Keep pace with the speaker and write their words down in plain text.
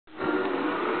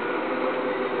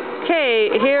Okay,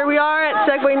 here we are at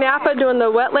Segway Napa doing the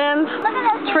wetlands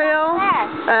trail.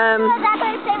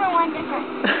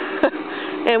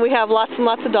 And we have lots and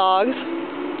lots of dogs,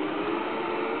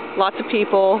 lots of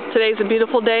people. Today's a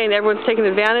beautiful day and everyone's taking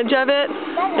advantage of it.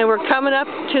 And we're coming up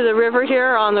to the river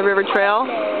here on the river trail.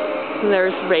 And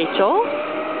there's Rachel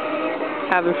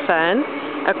having fun.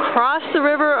 Across the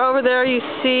river over there you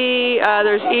see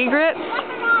there's egrets.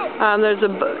 There's a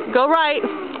go right,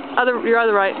 your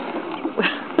other right.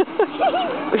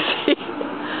 We see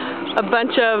a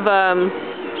bunch of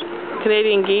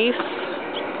Canadian geese,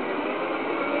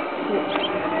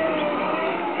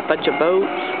 a bunch of boats.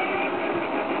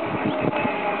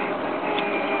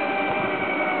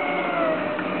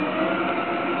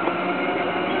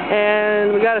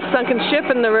 And we got a sunken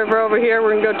ship in the river over here.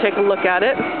 We're going to go take a look at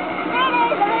it.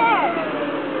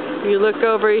 You look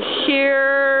over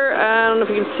here, I don't know if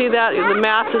you can see that, the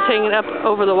mast is hanging up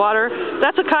over the water.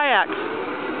 That's a kayak.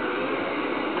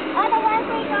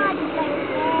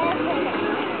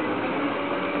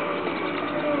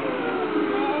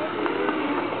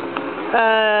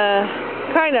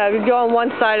 Kind of. You go on one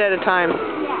side at a time.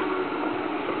 Yeah.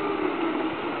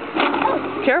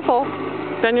 Careful.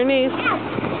 Bend your knees.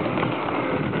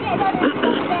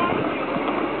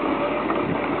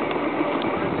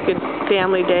 Good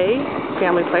family day,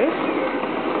 family place.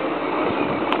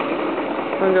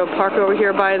 We're going to go park over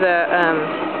here by the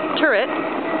turret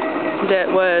that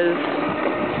was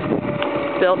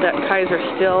built at Kaiser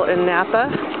Still in Napa.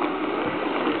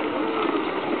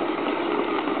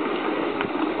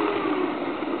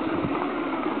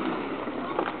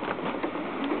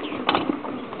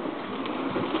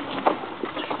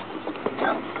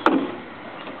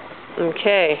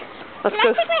 Okay, let's go. Can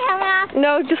I take my helmet off?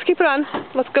 No, just keep it on.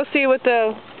 Let's go see what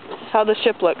how the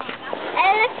ship looks. It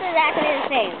looks exactly the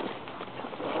same.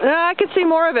 I can see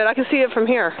more of it. I can see it from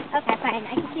here. Okay, fine.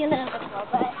 I can see a little bit more,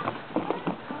 but...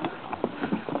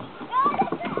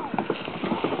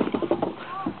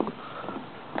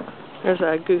 There's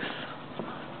a goose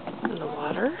in the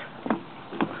water.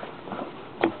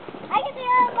 I can see a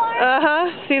little more.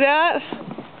 Uh-huh. See that?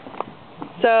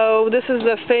 So this is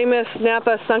the famous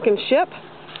Napa sunken ship.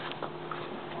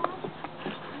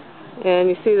 And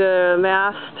you see the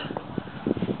mast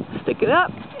sticking up.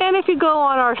 And if you go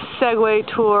on our Segway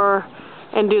tour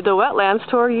and do the wetlands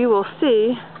tour, you will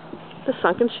see the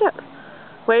sunken ship.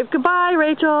 Wave goodbye,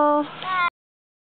 Rachel.